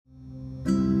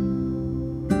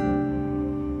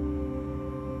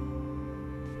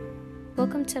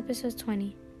Welcome to episode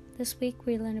 20. This week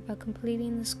we learn about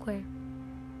completing the square.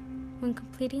 When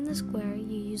completing the square,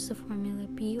 you use the formula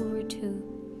b over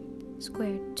 2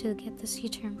 squared to get the c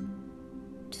term.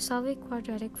 To solve a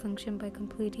quadratic function by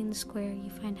completing the square, you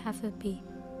find half of b,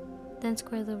 then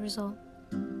square the result.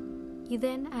 You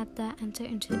then add that answer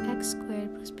into x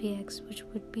squared plus bx, which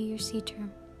would be your c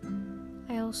term.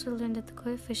 I also learned that the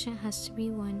coefficient has to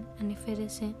be 1, and if it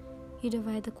isn't, you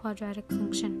divide the quadratic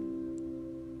function.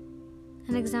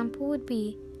 An example would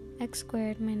be x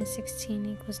squared minus 16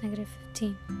 equals negative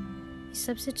 15. You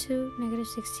substitute negative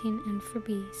 16 in for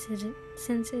b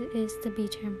since it is the b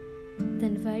term.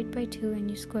 Then divide by 2 and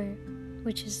you square,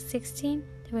 which is 16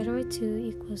 divided by 2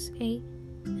 equals 8,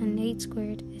 and 8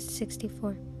 squared is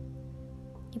 64.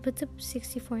 You put the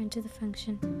 64 into the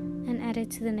function and add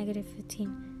it to the negative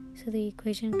 15, so the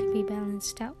equation could be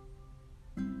balanced out.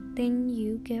 Then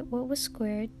you get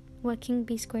what can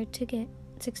be squared to get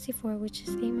 64, which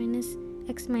is 8 minus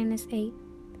x minus 8.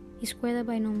 You square the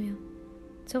binomial.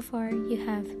 So far, you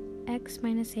have x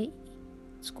minus 8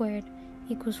 squared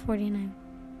equals 49.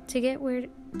 To get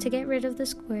rid of the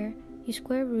square, you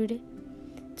square root it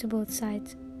to both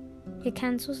sides. It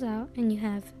cancels out and you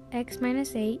have x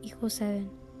minus 8 equals 7,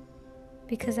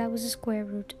 because that was the square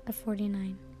root of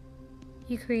 49.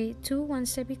 You create two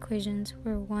one-step equations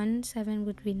where 7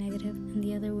 would be negative and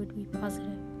the other would be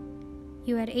positive.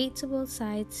 You add 8 to both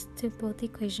sides to both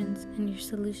equations, and your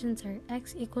solutions are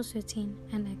x equals 15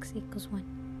 and x equals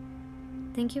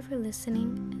 1. Thank you for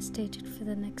listening, and stay tuned for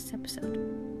the next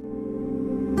episode.